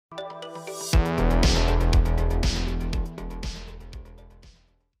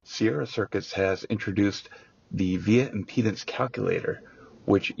Sierra Circuits has introduced the Via Impedance Calculator,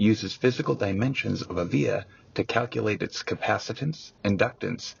 which uses physical dimensions of a via to calculate its capacitance,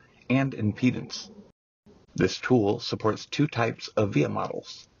 inductance, and impedance. This tool supports two types of via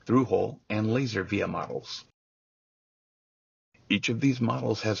models, through-hole and laser via models. Each of these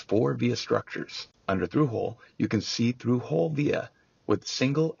models has 4 via structures. Under through-hole, you can see through-hole via with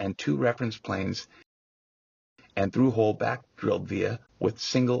single and 2 reference planes, and through-hole back-drilled via with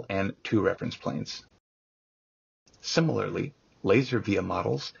single and 2 reference planes. Similarly, laser via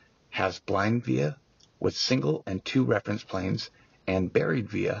models has blind via with single and 2 reference planes and buried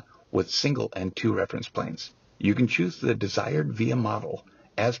via with single and 2 reference planes. You can choose the desired via model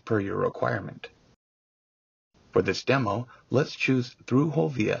as per your requirement. For this demo, let's choose through-hole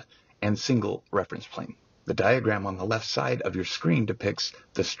via and single reference plane. The diagram on the left side of your screen depicts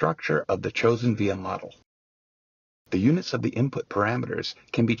the structure of the chosen via model. The units of the input parameters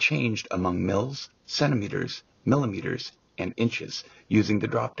can be changed among mils, centimeters, millimeters, and inches using the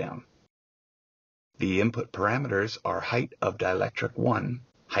drop-down. The input parameters are height of dielectric 1,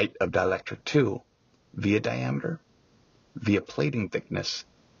 height of dielectric 2, via diameter, via plating thickness,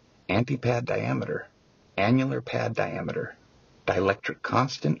 antipad diameter, annular pad diameter, dielectric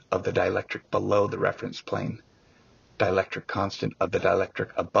constant of the dielectric below the reference plane, dielectric constant of the dielectric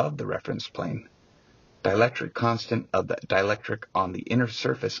above the reference plane, dielectric constant of the dielectric on the inner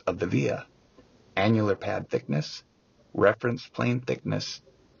surface of the via, annular pad thickness, reference plane thickness,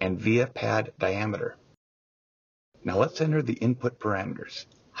 and via pad diameter. Now let's enter the input parameters.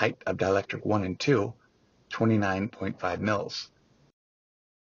 Height of dielectric 1 and 2, 29.5 mils.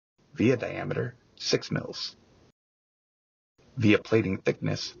 Via diameter, 6 mils. Via plating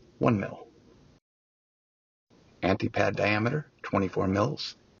thickness, 1 mil. Antipad diameter, 24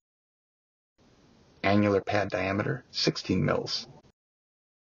 mils. Annular pad diameter, 16 mils.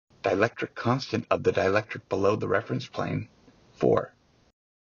 Dielectric constant of the dielectric below the reference plane, 4.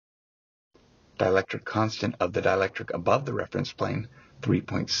 Dielectric constant of the dielectric above the reference plane,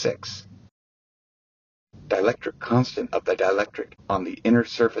 3.6. Dielectric constant of the dielectric on the inner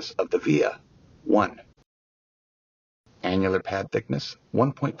surface of the via, 1. Annular pad thickness,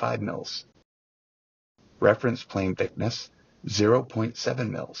 1.5 mils. Reference plane thickness, 0.7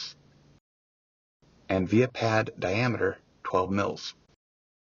 mils. And via pad diameter, 12 mils.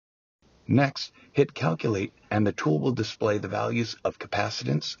 Next, hit Calculate and the tool will display the values of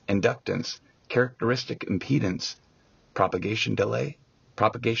capacitance, inductance, characteristic impedance, propagation delay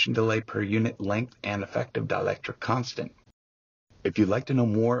per unit length, and effective dielectric constant. If you'd like to know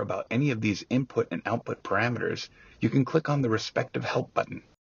more about any of these input and output parameters, you can click on the respective Help button.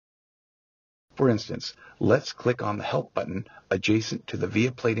 For instance, let's click on the Help button adjacent to the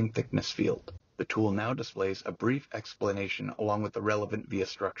via plating thickness field. The tool now displays a brief explanation along with the relevant via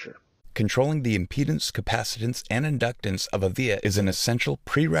structure. Controlling the impedance, capacitance, and inductance of a via is an essential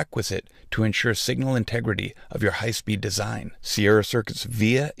prerequisite to ensure signal integrity of your high-speed design. Sierra Circuits'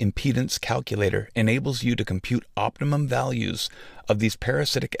 Via Impedance Calculator enables you to compute optimum values of these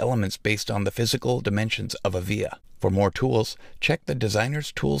parasitic elements based on the physical dimensions of a via. For more tools, check the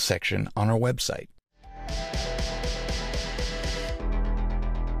Designer's Tools section on our website.